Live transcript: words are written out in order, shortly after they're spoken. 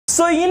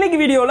So இன்னைக்கு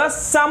வீடியோவில்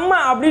செம்ம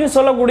அப்படின்னு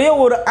சொல்லக்கூடிய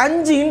ஒரு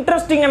 5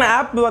 இன்ட்ரெஸ்டிங்கான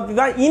ஆப் பற்றி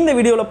தான் இந்த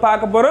வீடியோவில்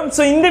பார்க்க போகிறோம்.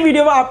 ஸோ இந்த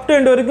வீடியோவை அப் டு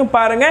எண்ட் வரைக்கும்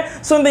பாருங்கள்.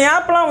 ஸோ இந்த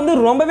ஆப்லாம் வந்து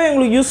ரொம்பவே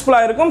உங்களுக்கு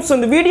யூஸ்ஃபுல்லாக இருக்கும். ஸோ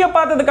இந்த வீடியோ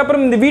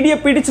பார்த்ததுக்கப்புறம் இந்த வீடியோ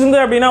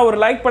பிடிச்சிருந்து அப்படின்னா ஒரு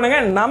லைக்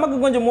பண்ணுங்கள், நமக்கு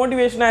கொஞ்சம்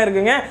மோட்டிவேஷனாக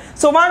இருக்குங்க.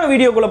 ஸோ வாங்க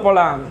வீடியோக்குள்ளே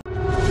போகலாம்.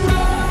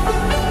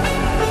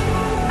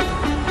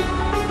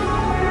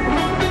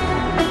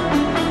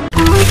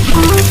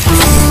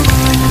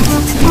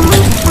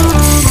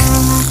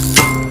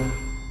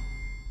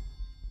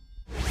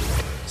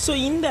 ஸோ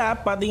இந்த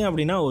ஆப் பார்த்தீங்க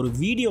அப்படின்னா ஒரு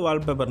வீடியோ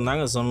வால்பேப்பர்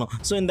தாங்க சொன்னோம்.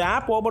 ஸோ இந்த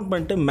ஆப் ஓப்பன்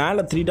பண்ணிட்டு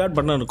மேலே 3 டாட்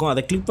பட்டன் இருக்கும்,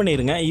 அதை கிளிக்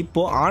பண்ணிடுங்க.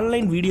 இப்போது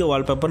ஆன்லைன் வீடியோ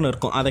வால்பேப்பர்னு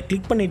இருக்கும், அதை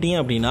கிளிக் பண்ணிட்டீங்க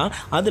அப்படின்னா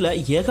அதில்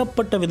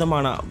ஏகப்பட்ட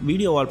விதமான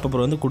வீடியோ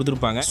வால்பேப்பர் வந்து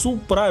கொடுத்துருப்பாங்க.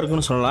 சூப்பராக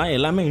இருக்குன்னு சொல்லலாம்.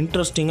 எல்லாமே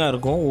இன்ட்ரெஸ்டிங்காக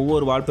இருக்கும்.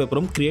 ஒவ்வொரு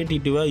வால்பேப்பரும்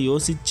கிரியேட்டிவாக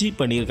யோசிச்சு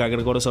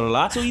பண்ணியிருக்காங்க கூட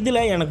சொல்லலாம். ஸோ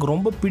இதில் எனக்கு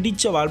ரொம்ப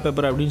பிடிச்ச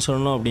வால்பேப்பர் அப்படின்னு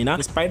சொல்லணும் அப்படின்னா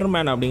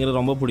ஸ்பைடர்மேன் அப்படிங்கிறது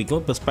ரொம்ப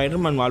பிடிக்கும். இப்போ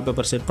ஸ்பைடர்மேன்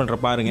வால்பேப்பர் செட் பண்ணுற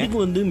பாருங்க.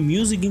 இதுக்கு வந்து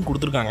மியூசிக்கும்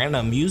கொடுத்துருக்காங்க.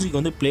 நான் மியூசிக்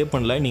வந்து ப்ளே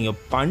பண்ணல, நீங்கள்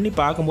பண்ணி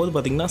பார்க்கும்போது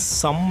பார்த்தீங்கன்னா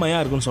செம்மையாக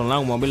இருக்குன்னு சொல்லலாம்.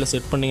 உங்கள் மொபைலில்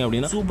செட் பண்ணிங்க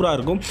அப்படின்னா சூப்பராக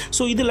இருக்கும்.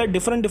 ஸோ இதில்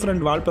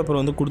டிஃப்ரெண்ட் வால்பேப்பர்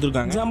வந்து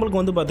கொடுத்துருக்காங்க. எக்ஸாம்பிளுக்கு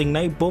வந்து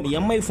பார்த்தீங்கன்னா இப்போ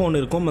எம்ஐ ஃபோன்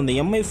இருக்கும், அந்த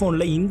எம்ஐ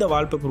ஃபோனில் இந்த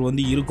வால்பேப்பர்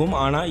வந்து இருக்கும்.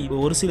 ஆனால்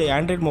ஒரு சில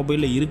ஆண்ட்ராய்ட்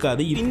மொபைலில்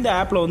இருக்காது. இந்த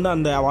ஆப்பில் வந்து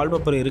அந்த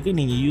வால்பேப்பர் இருக்குது,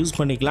 நீங்கள் யூஸ்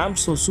பண்ணிக்கலாம்.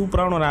 ஸோ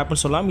சூப்பரான ஒரு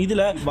ஆப்னு சொல்லலாம்.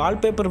 இதில்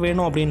வால்பேப்பர்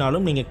வேணும்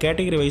அப்படின்னாலும் நீங்கள்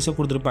கேட்டகரி வைஸாக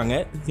கொடுத்துருப்பாங்க,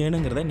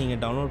 வேணுங்கிறத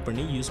நீங்கள் டவுன்லோட்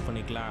பண்ணி யூஸ்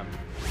பண்ணிக்கலாம்.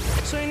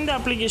 ஸோ இந்த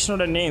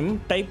அப்ளிகேஷனோட name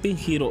typing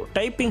hero.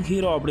 Typing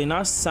hero அப்படின்னா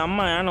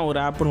செம்மையான ஒரு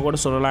ஆப்னு கூட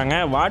சொல்லலாங்க.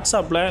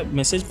 வாட்ஸ்அப்பில்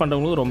மெசேஜ்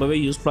பண்ணுறவங்களுக்கு ரொம்பவே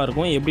யூஸ்ஃபுல்லாக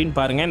இருக்கும். எப்படின்னு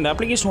பாருங்கள், இந்த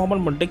அப்ளிகேஷன்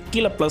ஓப்பன் பண்ணிட்டு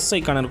கீழே ப்ளஸ்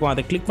ஐக்கான் இருக்கும்,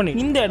 அதை கிளிக் பண்ணி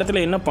இந்த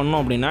இடத்துல என்ன பண்ணணும்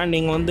அப்படின்னா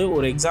நீங்கள் வந்து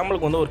ஒரு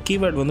எக்ஸாம்பிளுக்கு வந்து ஒரு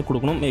கீவேர்ட் வந்து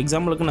கொடுக்கணும்.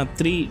 எக்ஸாம்பிளுக்கு நான்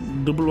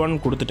 311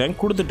 கொடுத்துட்டேன்.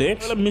 கொடுத்துட்டு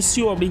மிஸ்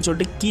யூ அப்படின்னு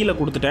சொல்லிட்டு கீழே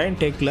கொடுத்துட்டேன்.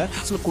 டெக்கில்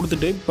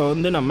கொடுத்துட்டு இப்போ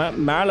வந்து நம்ம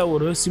மேலே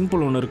ஒரு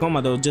சிம்பிள் ஒன்று இருக்கும்,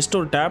 அதை ஜஸ்ட்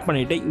ஒரு டேப்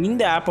பண்ணிவிட்டு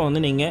இந்த ஆப்பை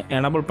வந்து நீங்கள்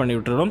எனபிள் பண்ணி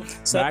விட்டுறோம்.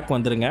 பேக்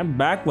வந்துடுங்க.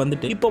 பேக்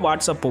வந்துட்டு இப்போ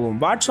வாட்ஸ்அப் போகும்.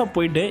 வாட்ஸ்அப்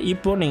போயிட்டு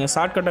இப்போ நீங்கள்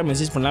ஷார்ட்கட்டாக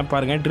மெசேஜ் பண்ணலாம்.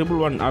 பாருங்கள்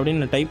 111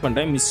 அப்படின்னு நான் டைப்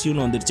பண்ணுறேன், மிஸ்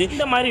யூன்னு வந்துருச்சு.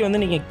 இந்த மாதிரி வந்து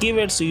நீங்கள்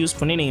கீவேர்ட்ஸ் யூஸ்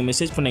பண்ணி நீங்கள்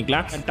மெசேஜ்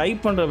பண்ணிக்கலாம்.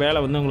 டைப் பண்ணுற வேலை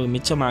வந்து உங்களுக்கு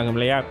மிச்சமாகும்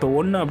இல்லையா? இப்போ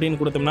 1 அப்படின்னு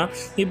கொடுத்தோம்னா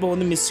இப்போ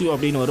வந்து மிஸ் யூ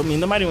அப்படின்னு வரும்.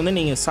 இந்த மாதிரி வந்து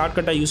நீங்கள்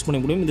ஷார்ட்கட்டாக யூஸ் பண்ண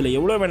முடியும். இதில்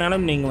எவ்வளோ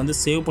வேணாலும் நீங்கள் வந்து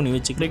சேவ் பண்ணி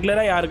வச்சு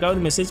ரெகுலராக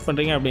யாருக்காவது மெசேஜ்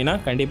பண்ணுறீங்க அப்படின்னா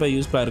கண்டிப்பாக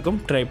யூஸ்ஃபுல்லாக இருக்கும்.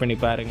 ட்ரை பண்ணி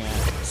பாருங்கள்.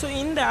 ஸோ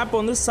இந்த ஆப்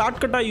வந்து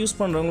ஷார்ட்கட்டாக யூஸ்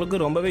பண்ணுறவங்களுக்கு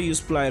ரொம்பவே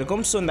யூஸ்ஃபுல்லாக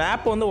இருக்கும். ஸோ இந்த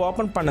ஆப் வந்து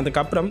ஓப்பன்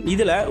பண்ணதுக்கப்புறம்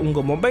இதில்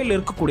உங்கள் மொபைலில்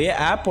இருக்கக்கூடிய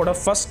ஆப்போட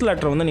ஃபர்ஸ்ட்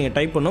லெட்டர் வந்து நீங்கள்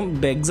டைப் பண்ணணும்.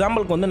 இப்போ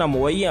எக்ஸாம்பிளுக்கு வந்து நம்ம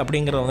ஒய்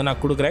அப்படிங்கிறத வந்து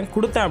நான்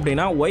கொடுத்தேன்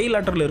அப்படின்னா ஒய்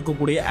லெட்டரில்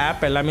இருக்கக்கூடிய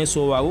ஆப் எல்லாமே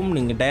ஷோ ஆகும்.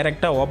 நீங்கள்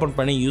டைரெக்டாக ஓப்பன்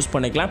பண்ணி யூஸ்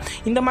பண்ணிக்கலாம்.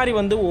 இந்த மாதிரி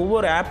வந்து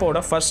ஒவ்வொரு ஆப்போட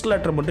ஃபர்ஸ்ட்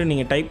லெட்டர் மட்டும்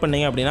நீங்கள் டைப்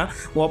பண்ணீங்க அப்படின்னா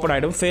ஓப்பன்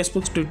ஆகிடும்.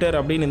 ஃபேஸ்புக், ட்விட்டர்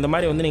அப்படின்னு இந்த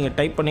மாதிரி வந்து நீங்கள்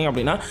டைப் பண்ணீங்க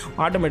அப்படின்னா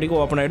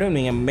ஆட்டோமேட்டிக்காக ஓப்பன் ஆகிடும்.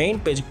 நீங்கள்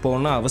மெயின் பேஜுக்கு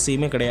போகணும்னு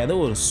அவசியமே கிடையாது.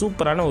 ஒரு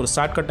சூப்பரான ஒரு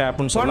ஷார்ட்கட்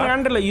ஆப்னு சொல்லலாம்.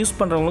 ஆண்ட்ராய்டில் யூஸ்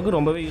பண்ணுறவங்களுக்கு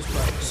ரொம்பவே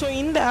யூஸ்ஃபுல்லாக இருக்கும். ஸோ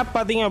இந்த ஆப்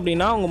பார்த்தீங்க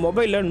அப்படின்னா உங்கள்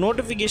மொபைலில்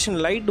நோட்டிஃபிகேஷன்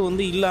லைட்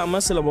வந்து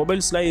இல்லாமல் சில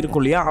மொபைல்ஸ்லாம்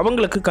இருக்கும் இல்லையா,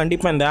 அவங்களுக்கு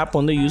கண்டிப்பாக இந்த ஆப்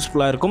வந்து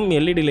யூஸ்ஃபுல்லாக இருக்கும்.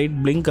 எல்இடி லைட்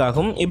பிளிங்க்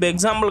ஆகும். இப்போ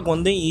எக்ஸாம்பிளுக்கு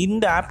வந்து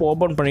இந்த ஆப்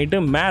ஓப்பன் பண்ணிவிட்டு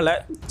மேலே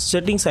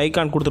செட்டிங்ஸ்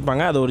ஐக்கான்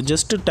கொடுத்துருப்பாங்க, அதை ஒரு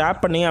ஜஸ்ட் டேப்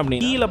பண்ணி அப்படி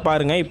கீழே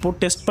பாருங்கள். இப்போ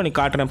டெஸ்ட் பண்ணி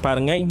காட்டுறேன்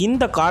பாருங்கள்.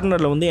 இந்த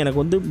கார்னரில் வந்து எனக்கு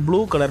வந்து ப்ளூ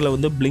கலரில்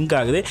வந்து பிளிங்க்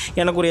ஆகுது.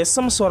 எனக்கு ஒரு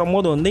எஸ்எம்எஸ்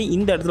வரும்போது வந்து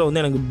இந்த இடத்துல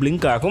வந்து எனக்கு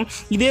பிளிங்க் ஆகும்.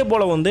 இதே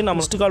போல் வந்து நம்ம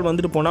மிஸ்டு கால்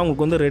வந்துட்டு போனால்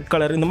உங்களுக்கு வந்து ரெட்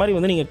கலர், இந்த மாதிரி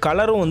வந்து நீங்கள்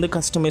கலரும் வந்து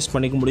கஸ்டமைஸ்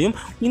பண்ணிக்க முடியும்.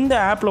 இந்த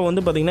ஆப்பில்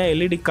வந்து பார்த்தீங்கன்னா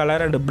எல்இடி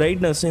கலர் அண்ட்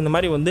பிரைட்னஸ் இந்த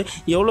மாதிரி வந்து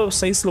எவ்வளோ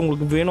சைஸில்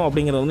உங்களுக்கு வேணும்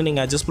அப்படிங்கிறத வந்து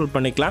நீங்கள் அட்ஜஸ்ட்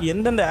பண்ணிக்கலாம்.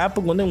 எந்தெந்த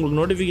ஆப்புக்கு வந்து உங்களுக்கு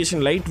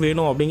நோட்டிஃபிகேஷன் லைட்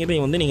வேணும்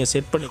அப்படிங்கிறத வந்து நீங்கள்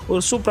செட் பண்ணி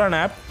ஒரு சூப்பரான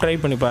ஆப் ட்ரை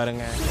பண்ணி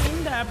பாருங்கள்.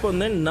 இந்த ஆப்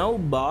வந்து நவ்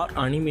பார்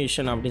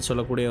அனிமேஷன் அப்படின்னு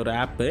சொல்லக்கூடிய ஒரு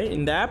ஆப்பு.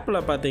 இந்த ஆப்பில்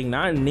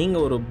பார்த்தீங்கன்னா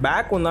நீங்கள் ஒரு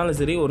பேக் வந்தாலும்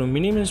சரி, ஒரு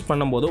மினிமைஸ்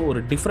பண்ணும்போது ஒரு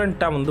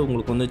டிஃப்ரெண்ட்டாக வந்து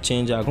உங்களுக்கு வந்து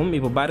சேஞ்ச் ஆகும்.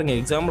 இப்போ பாருங்கள்,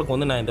 எக்ஸாம்பிளுக்கு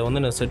வந்து நான் இதை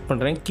வந்து நான் செட்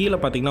பண்ணுறேன். கீழே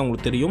பார்த்தீங்கன்னா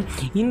உங்களுக்கு தெரியும்,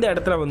 இந்த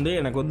இடத்துல வந்து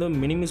எனக்கு வந்து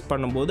மினிமைஸ்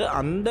பண்ணும்போது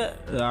அந்த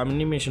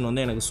அனிமேஷன்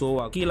வந்து எனக்கு ஷோ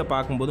ஆகும். கீழே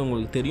பார்க்கும்போது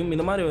உங்களுக்கு தெரியும்.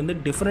 இந்த மாதிரி வந்து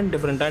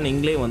டிஃப்ரெண்ட்டாக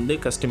நீங்களே வந்து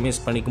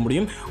கஸ்டமைஸ் பண்ணிக்க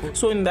முடியும்.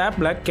 ஸோ இந்த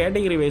ஆப்பில்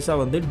கேட்டகரி வைஸாக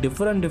வந்து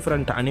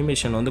டிஃப்ரெண்ட்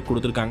அனிமேஷன் வந்து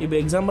கொடுத்துருக்காங்க. இப்போ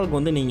எக்ஸாம்பிளுக்கு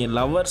வந்து நீங்கள்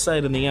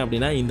லவர்ஸாக இருந்தீங்க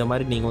அப்படின்னா இந்த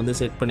மாதிரி நீங்கள் வந்து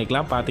செட்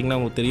பண்ணிக்கலாம். பார்த்தீங்கன்னா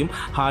உங்களுக்கு தெரியும்,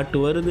 ஹார்ட்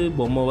வருது,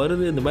 பொம்மை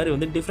வருது, இந்த மாதிரி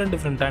வந்து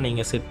டிஃப்ரெண்ட்டாக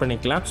நீங்கள் செட்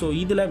பண்ணிக்கலாம். ஸோ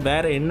இதில்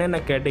வேறு என்னென்ன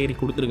கேட்டகரி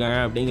கொடுத்துருக்காங்க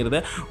அப்படிங்கிறத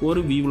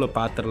ஒரு வியூவில்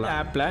பார்த்துடலாம்.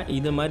 ஆப்பில்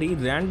இது மாதிரி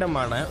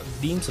ரேண்டமான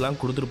தீம்ஸ்லாம்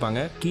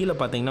கொடுத்துருப்பாங்க. கீழே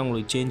பார்த்தீங்கன்னா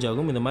உங்களுக்கு சேஞ்ச்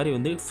ஆகும். இந்த மாதிரி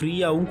வந்து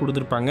ஃப்ரீயாகவும்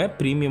கொடுத்துருப்பாங்க,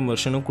 ப்ரீமியம்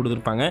வெர்ஷனும்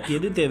கொடுத்துருப்பாங்க.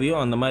 எது தேவையோ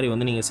அந்த மாதிரி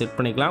வந்து நீங்கள் செட்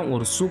பண்ணிக்கலாம்.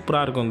 ஒரு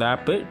சூப்பராக இருக்கும் இந்த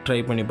ஆப்பு,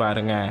 ட்ரை பண்ணி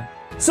பாருங்கள்.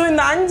 ஸோ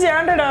இந்த 5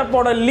 ஆண்ட்ராய்டு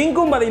ஆப்போட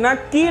லிங்க்கும் பார்த்தீங்கன்னா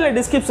கீழே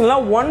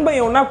டிஸ்கிரிப்ஷனில் 1 by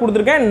 1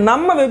 கொடுத்துருக்கேன்.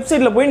 நம்ம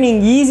வெப்சைட்டில் போய்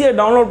நீங்கள் ஈஸியாக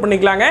டவுன்லோட்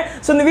பண்ணிக்கலாங்க.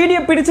 ஸோ இந்த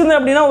வீடியோ பிடிச்சிருந்து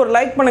அப்படின்னா ஒரு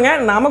லைக்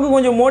பண்ணுங்கள், நமக்கு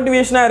கொஞ்சம்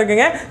மோட்டிவேஷனாக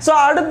இருக்குங்க. ஸோ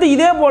அடுத்து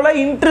இதே போல்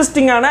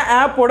இன்ட்ரெஸ்டிங்கான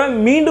ஆப்போட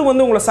மீண்டும்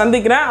வந்து உங்களை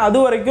சந்திக்கிறேன். அது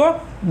வரைக்கும்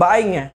பாய்ங்க.